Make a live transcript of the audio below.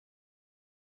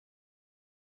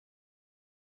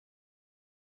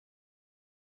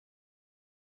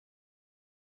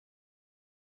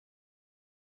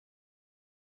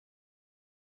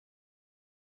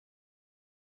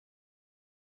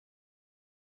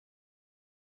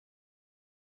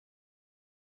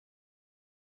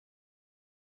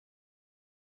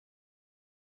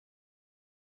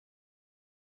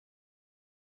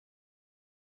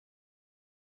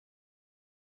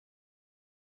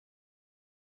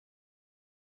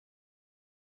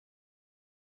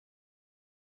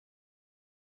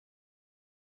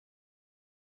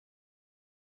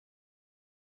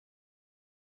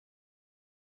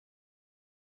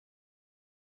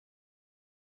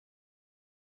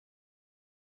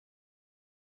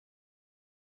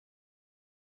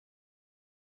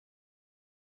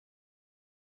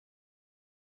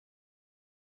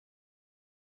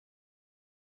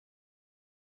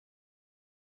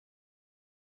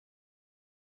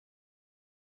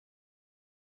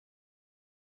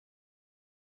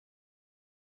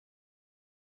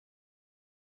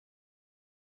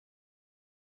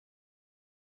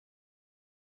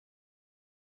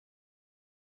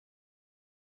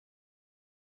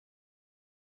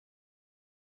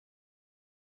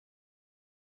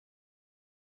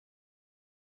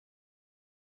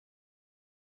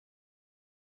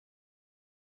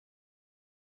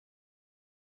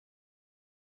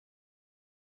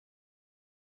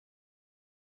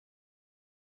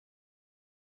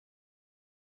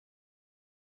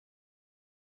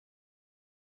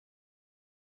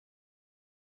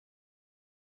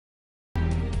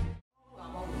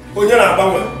onye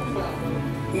na-agbanwe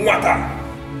nwata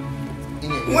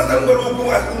nwere okwu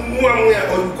nwa nwa ya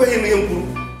ọ kweghị m ihe m kwuru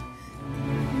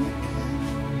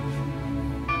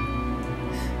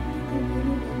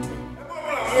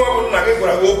ebe ọbụla nwa bụ nna gị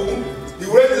gwara gị okwu i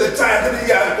were jelecha ya dịrị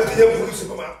ya otu ihe m kwuru isi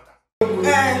ma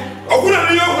ọgwụna m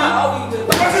ihe okwu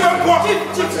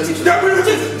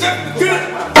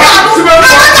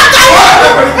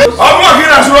ọ bụ gị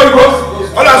na-asụ oyibo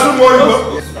ọ na-asụ m oyibo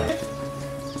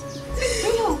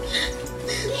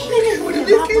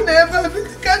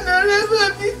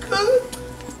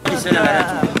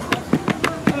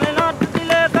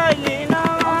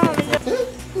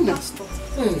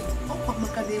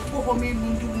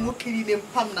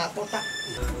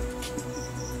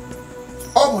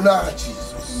ọ bụ n'aha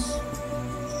Jizọs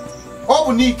ọ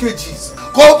bụ n'ike Jizọs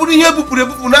ka ọ bụrụ ihe bupụrụ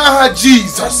ebupụ n'aha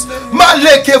Jizọs ma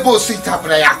leke bosi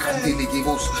tabara ya ka ndele gị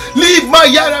bosi leave my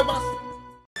yara bas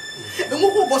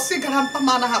enwekwa ụbọchị gara mpa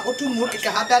ma anaghị akpọta ụmụ nwoke ka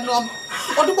ha bịa n'ọm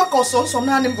ọ dịkwa ka ọsọ nsọ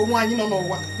naanị mbụ nwaanyị nọ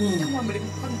n'ụwa nwa mere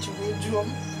mpa m ji wee jụọ m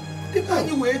dịka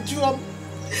anyị wee jụọ m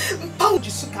mpa m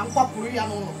ji sị ka m kwapụrụ ya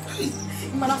n'ụlọ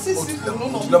mana sisi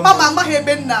n'ụlọ mpa ma amaghị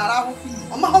ebe m na-arahụ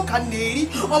ọmahụ ka m na-eri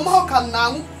ọmahụ ka m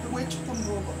na-aṅụ wee chụpụ m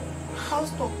n'ụlọ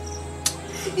pastọ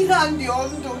ihe a ndị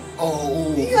ọndụ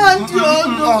ihe a ndị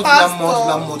ọndụ pastọ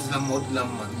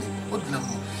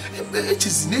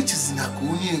echezina ka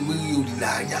onye enweghị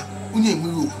olileanya onye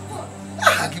enweghị okwukwe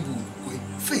aha gị bụ okwukwe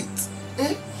faith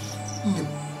nne m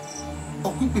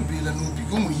ọkwa ikpebirila n'obi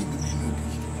gị o nwere ihe ikpebiri n'obi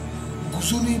gị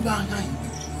guzo n'ebe anya ahụ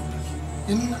ikpebiri n'obi gị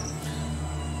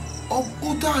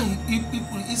ụdọ ahụ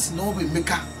ikpuru isi na ọ bụ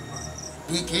Emeka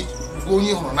bụ ike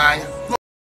onye hụrụ n'anya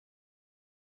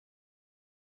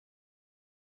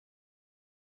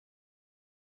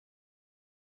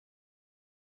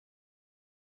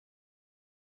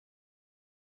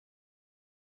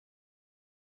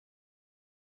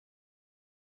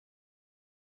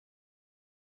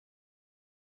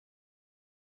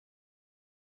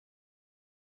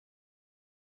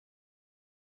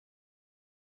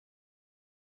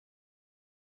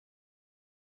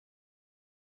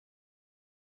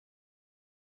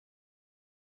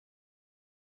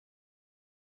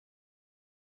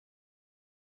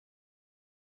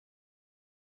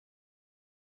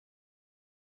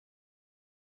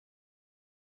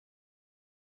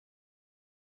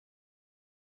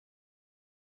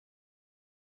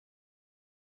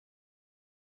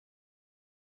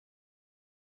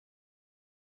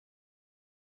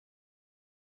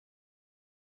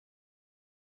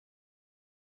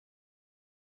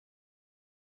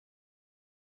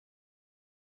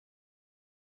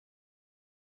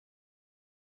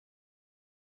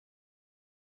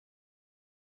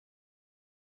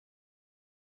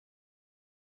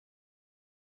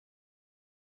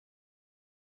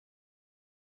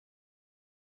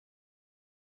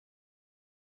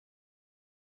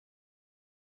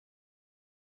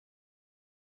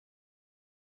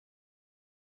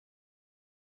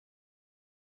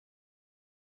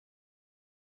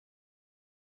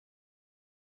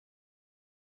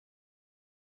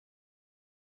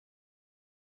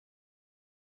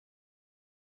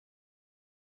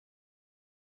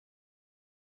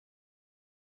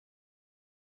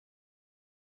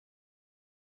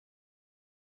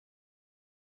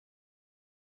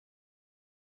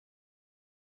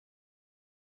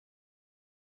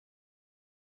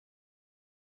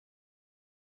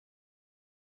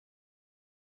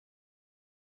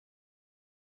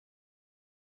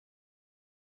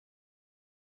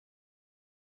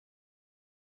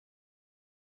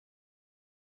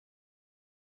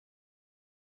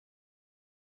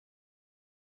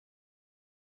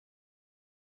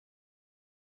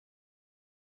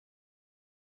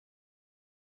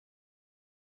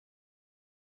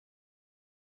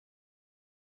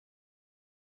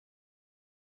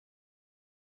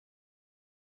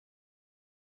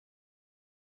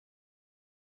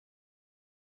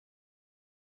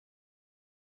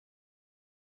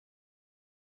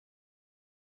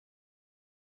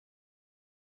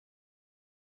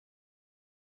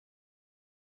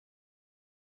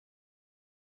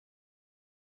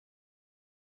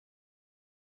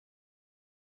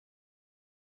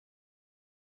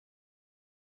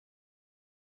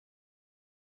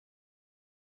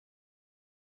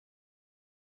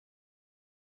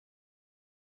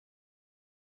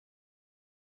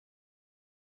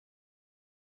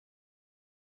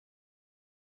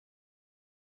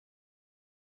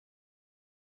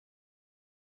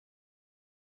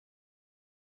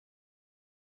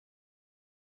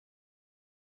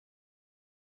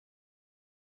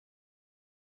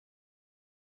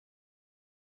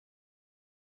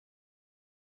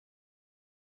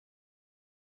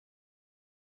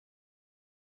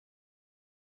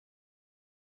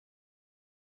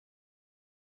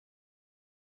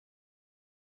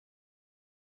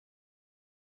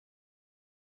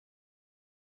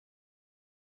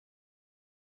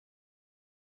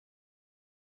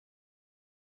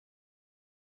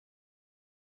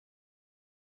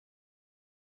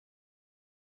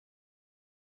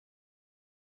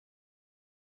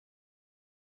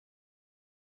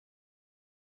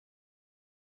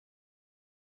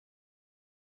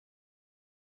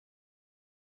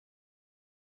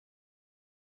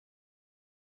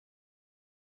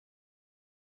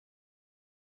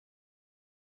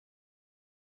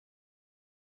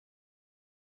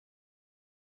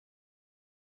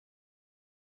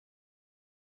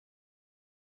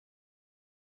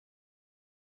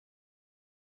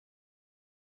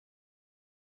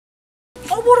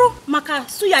Oboro maka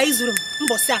suya izuru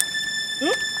mbosi a.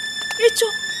 Icho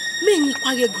me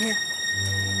nyikwa ego ya.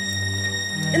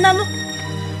 Enano,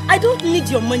 I don't need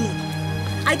your money.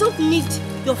 I don't need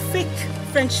your fake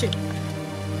friendship.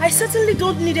 I certainly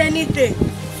don't need anything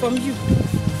from you.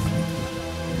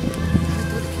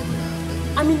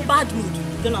 I'm in bad mood.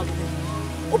 Don't know.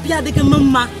 Obia de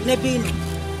mama nebeno.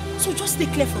 So just stay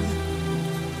clear for me.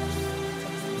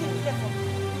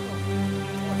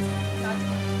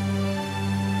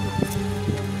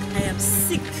 I am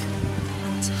sick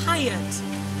and tired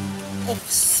of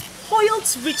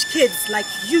spoiled rich kids like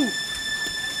you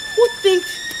who think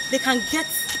they can get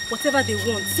whatever they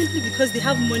want simply because they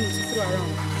have money to throw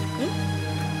around.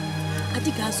 I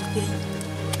think I should pay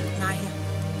now here.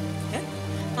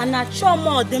 And I show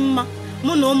more than ma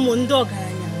mono mundo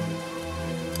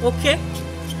ganya. Okay?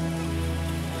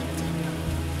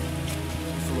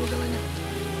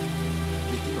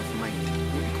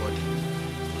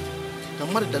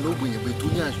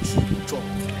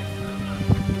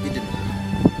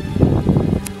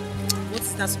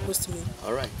 What's that supposed to mean?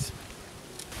 All right.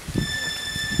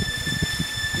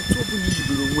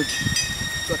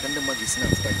 So I can never get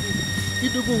enough of you. You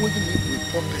don't go with me with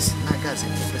purpose. I got it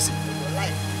purpose in your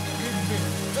life.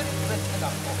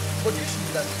 What do you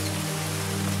see that?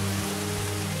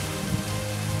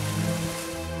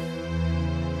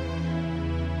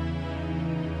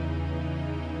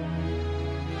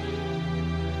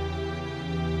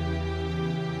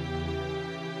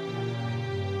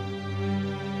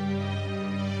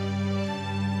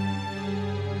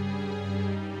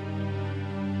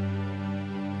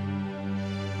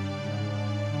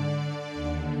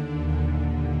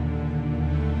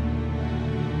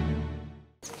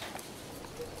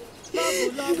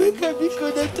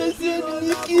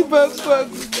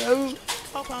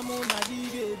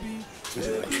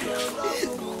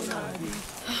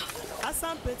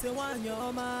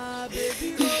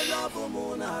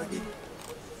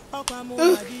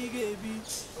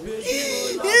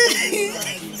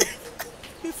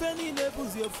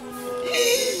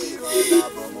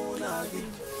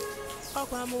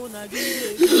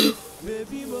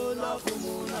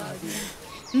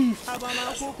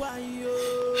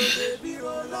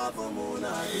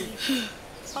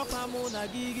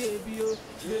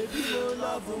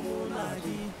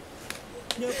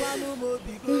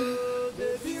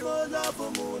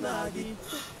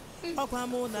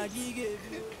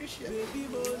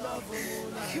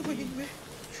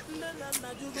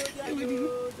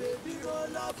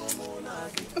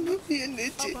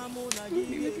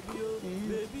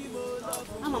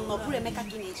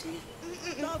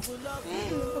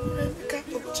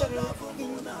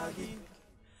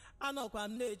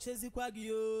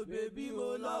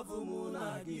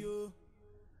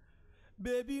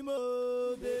 Baby mo,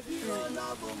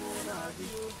 love mo nagi.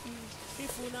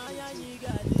 If una ya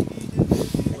nyiga baby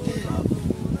mo love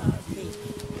mo nagi.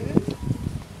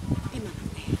 Emma,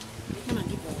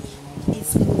 give up.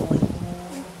 It's boy.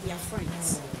 We are friends.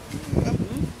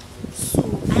 So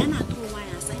I am not doing why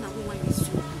I say na go why is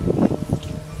you.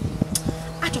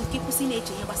 I don't keep pushing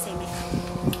nature here, but say Emeka.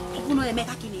 People know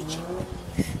Emeka ki nature.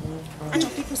 I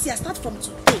don't keep pushing. I start from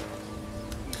today.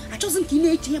 I chosen ki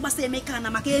nature here, but say Emeka na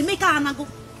make Emeka na go.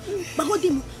 But what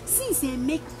do since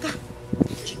Emeka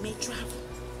she may travel.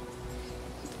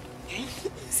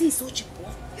 Since so cheap,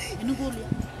 you know go there.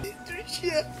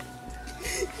 Tricia,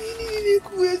 ini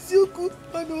kuwezioku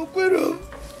anokwero.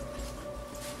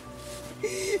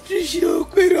 Tricia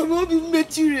okwero mo bi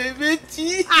metire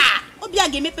meti. Ah, obi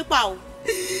age mepe pa o.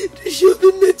 Tricia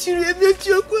bi metire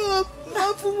meti okwo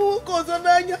afu mo ko so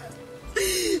nanya.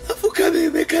 Afu ka me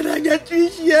Emeka nanya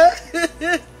Tricia.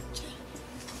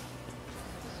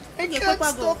 I can't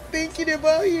stop thinking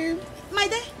about him. My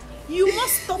dear, you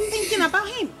must stop thinking about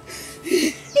him.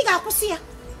 Iga akusi ya.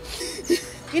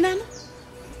 Inano?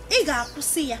 Iga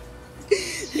akusi ya.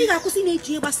 Iga akusi na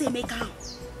eji egba se Emeka ahụ.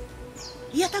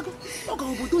 Yatago, oga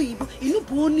obodo oyibo, inu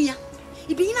bụ onu ya.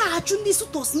 Ibi na achu ndị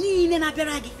sutos niile na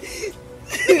bịara gị.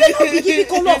 Bibi no bigi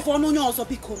biko love ọnụ onye ọzọ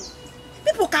biko.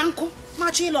 People ka nkụ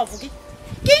ma chi love gị.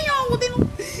 Kinye ọnwụ dị nụ.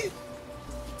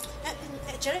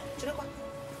 Chere kwa.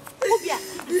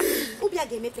 Ubia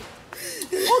ga-emepe.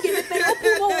 O ga-emepe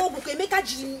okwu ogwu ka Emeka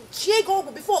ji chie ego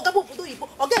ogwu before ọ gaba obodo oyibo.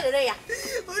 Ọ ga-erere ya.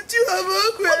 Ọ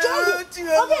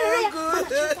ga-erere ya.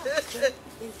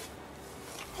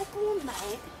 Ọ bụrụ na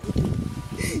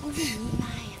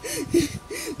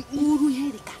uru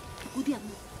ihe dịka ụdị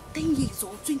abụ 10 years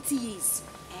or 20 years.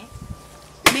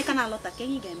 Emeka na-alọta ka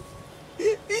enyi ga-eme.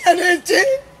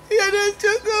 Ya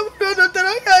na-eche go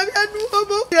produtara ya bịa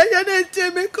n'ụwa ya na-eche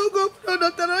Emeka go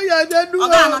produtara ya bịa n'ụwa. Ọ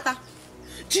ga-anọta.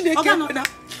 Chineke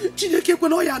Chineke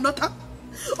kwena o ya anọta.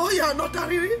 O ya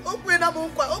anọtarịrị. O kwere m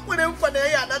nkwa, o kwere nkwa na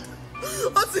ya anọta.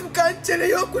 O si m ka nchere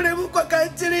ya, o kwere m nkwa ka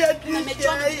nchere ya ka ya.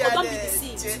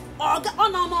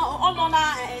 Ọ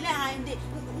na ele ha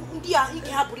ndị a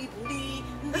ike ha buru ibu ndị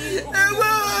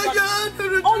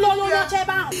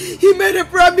He made a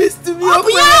promise to me.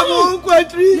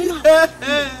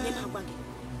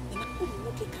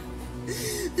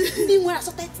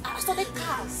 Assorted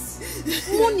cars.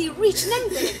 Money, rich, name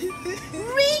them.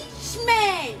 Rich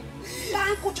men.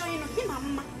 Banko join him,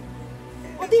 mama.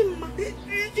 Odimma.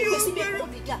 You see me go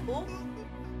bigger, oh.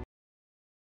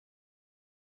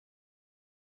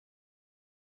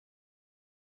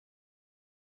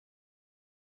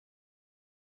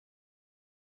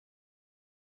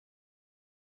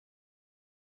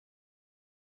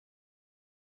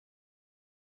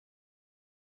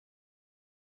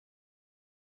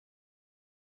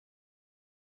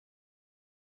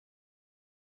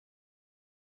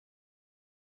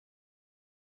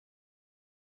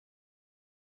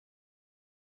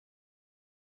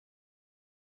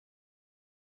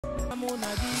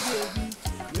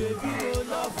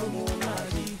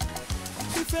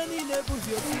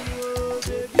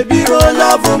 Baby, mo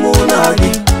love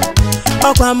Monagi.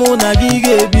 Okwa Monagi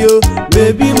gebio.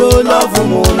 Baby, mo love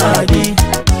Monagi.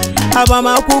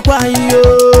 Abama kukwa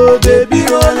hiyo. Baby,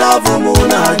 mo love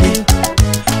Monagi.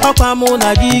 Okwa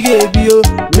Monagi gebio.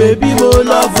 Baby, mo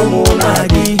love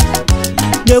Monagi.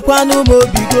 Nekwanu mo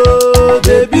bigo.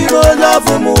 Baby, mo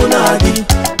love Monagi.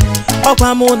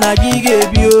 Okwa Monagi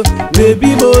gebio.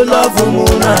 Baby, mo love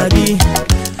Monagi.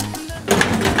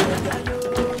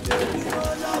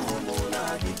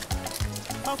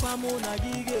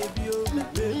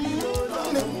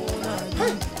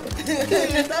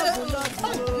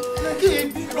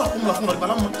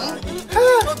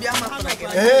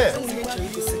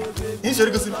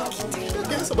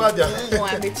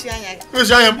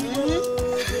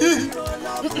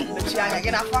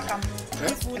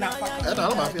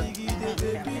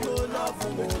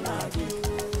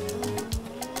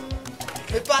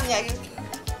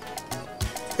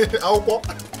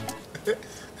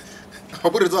 I'll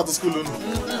put it out of school.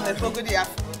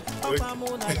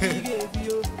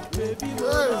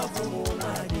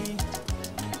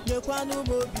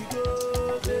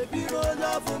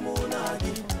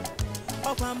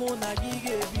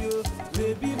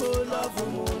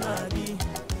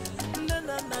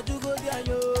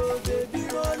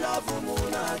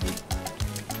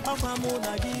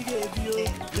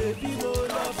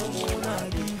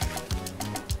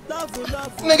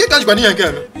 Nigga can't go near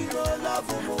again.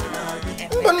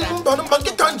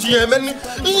 But can't you man?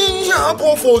 Yeah,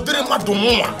 go for dream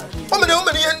madumwa. How many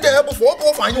end there before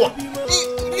find you?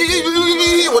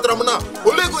 What I'm now?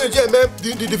 Only go and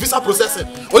the visa processing.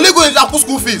 Only go and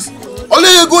school fees.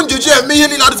 Only go and judge me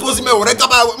any other supposed to make a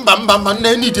bam bam and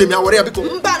then need me away because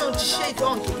Mbano shake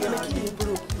on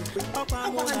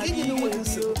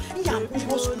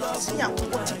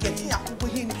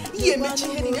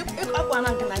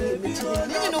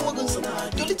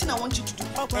I want you to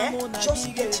do, just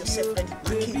get yourself ready.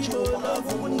 Package your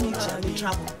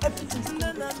travel. Everything's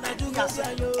everything.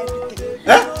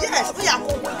 Yes, we are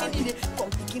going from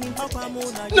beginning to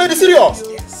end. No, this serious.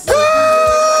 Yes.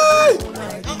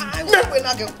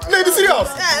 No, this serious.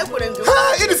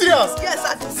 It is serious. Yes, I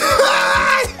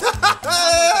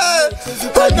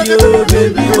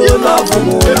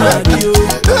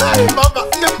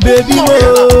Baby, oh,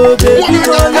 love baby,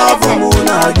 oh, love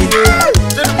Monagi.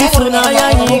 If you know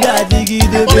you got diggy,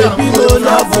 baby, oh,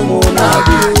 love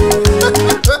Monagi.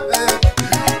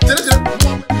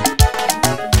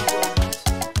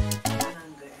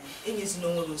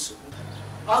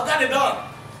 I'll get it done.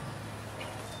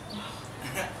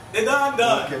 They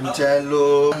done.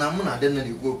 Cello. I'm not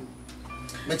going go.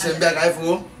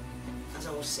 As I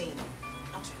was saying,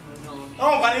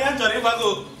 Oh, but the answer if I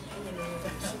go.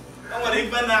 Oh,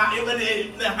 even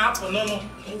happen, no.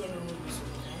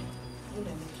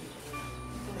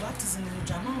 What is in the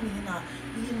German?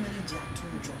 You need to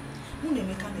do. You may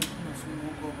make a name from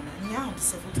your governor. Now, the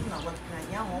 17 what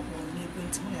I am going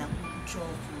to me a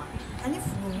job. And if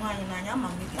you want, I am a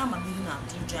million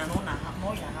to Janon, I have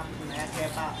more than happy when I get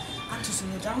back. And to see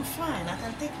I'm fine. I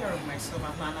can take care of myself.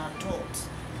 I'm an adult.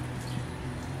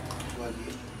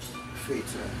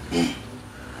 Faith.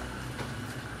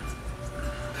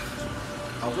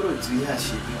 I'll go to the house.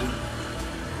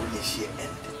 When she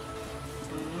end.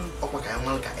 What can I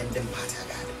end them party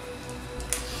again?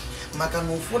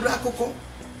 Macano for the cocoa.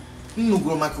 No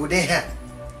go Maco de hair.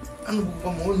 And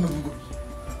go more no go.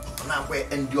 Now where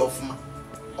end the off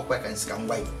or where can scam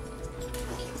white.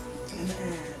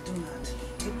 Do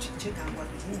not. check and what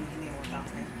is in here without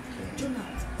me. Jonah,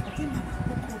 I think I'm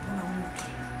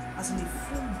as a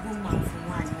full woman from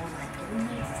one like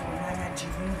for Naya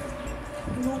Jibu.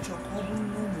 Not your problem,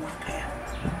 no more.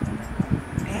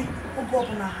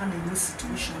 Governor hand in this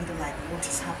situation like what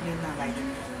is happening now, like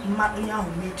Maria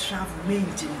who may travel, may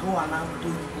go around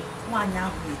doing one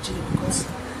year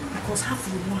because half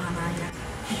of you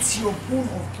it's your bone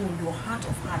of bone, your heart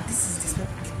of heart. This is the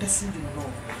person you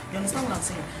love. You understand what I'm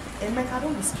saying? Emeka,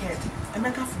 don't be scared.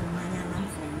 Emeka from Nanya and I'm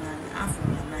from Nanya, I'm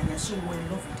from Nanya, so we're in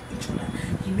love with each other.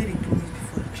 He made a promise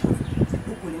before he traveled.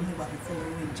 Look what he moved before we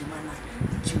were in Jimana,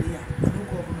 Nigeria. I don't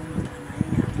go over no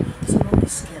Nanya. So don't be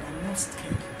scared. I'm not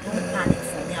scared. Don't panic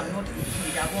for me. I'm not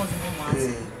afraid. I want no more.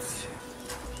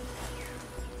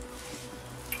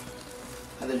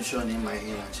 I didn't show him my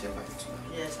hair and chamber.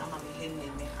 Yes, I'm a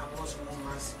name. I was no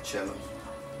more. Cello.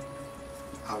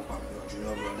 How come your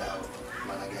junior brother?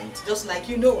 Just like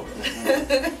you know.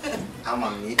 I'm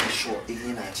a making sure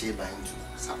in a chamber into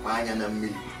Sapanya and a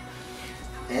million.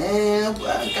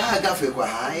 I got for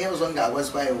I was on that was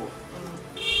by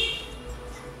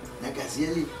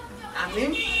Nakazili. I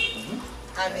mean,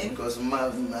 because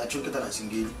my chocolate is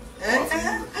engaged.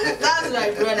 That's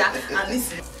right, brother. And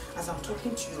listen, as I'm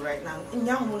talking to you right now, in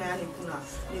Yamuna,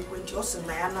 you're going to also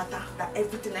that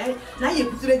everything. Now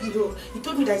you're going to he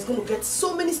told me that he's going to get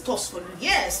so many stores for you.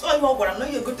 Yes, oh, I know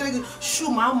you're going to show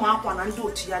my map and do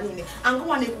to Yanini. And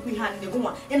go on, we had the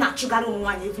woman in a sugar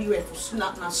one everywhere for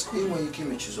school. When you came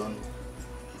with on,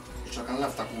 you can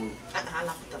laugh at me. I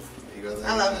love that.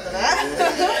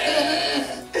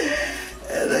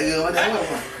 My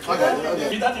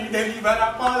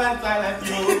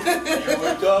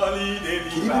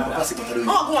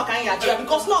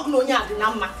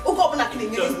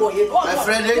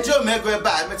friend, they just make a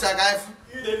bad guy.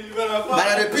 But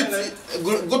I repeat,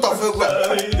 good of a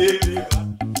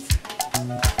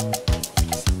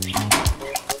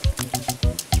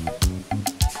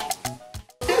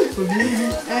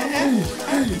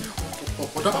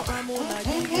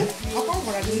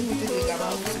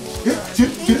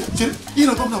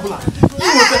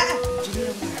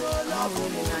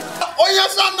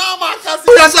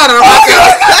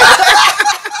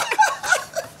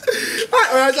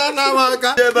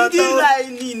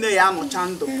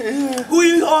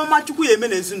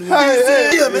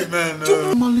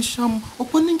Malisham,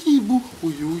 opening Igbo,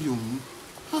 you.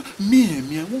 Me,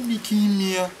 won't be keen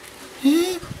me.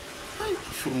 Eh?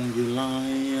 From the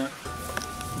line.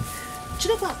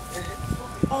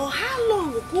 Oh, how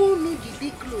long will you be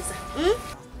closer?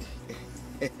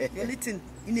 Anything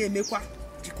in a make what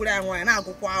you could have one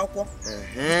go kwa.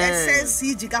 Essence,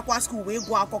 Jigakwa school, we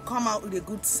go come out with a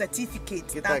good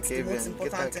certificate. That's the most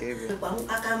important.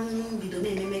 I can be the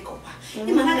makeup.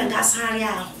 You man gas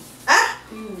area.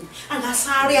 And that's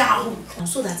area.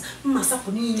 So that Massa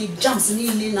jumps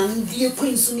in and dear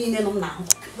Queen soon in now.